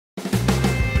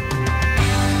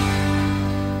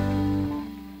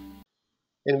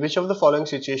In which of the following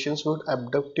situations would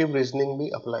abductive reasoning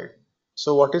be applied?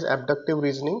 So what is abductive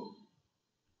reasoning?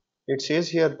 It says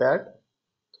here that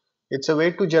it's a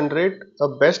way to generate a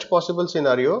best possible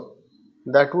scenario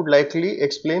that would likely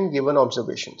explain given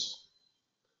observations.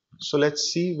 So let's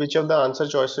see which of the answer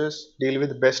choices deal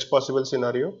with best possible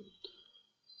scenario.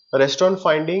 A restaurant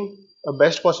finding a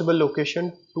best possible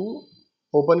location to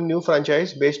open a new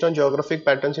franchise based on geographic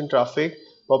patterns in traffic,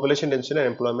 population density and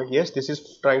employment. Yes, this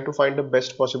is trying to find the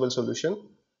best possible solution.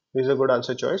 This is a good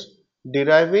answer choice.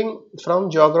 Deriving from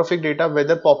geographic data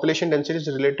whether population density is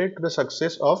related to the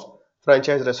success of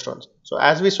franchise restaurants. So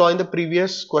as we saw in the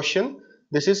previous question,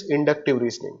 this is inductive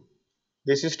reasoning.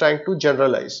 This is trying to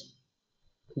generalize.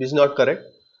 This is not correct.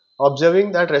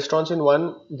 Observing that restaurants in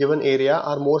one given area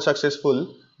are more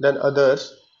successful than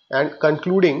others and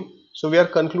concluding. So we are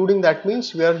concluding, that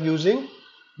means we are using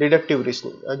deductive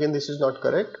reasoning. Again, this is not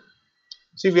correct.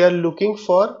 See, we are looking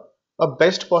for a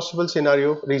best possible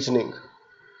scenario reasoning.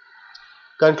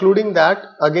 Concluding that,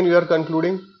 again we are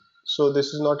concluding. So this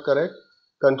is not correct.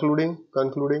 Concluding,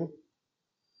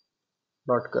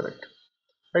 not correct.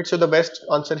 Right, so the best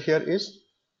answer here is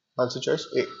answer choice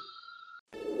A.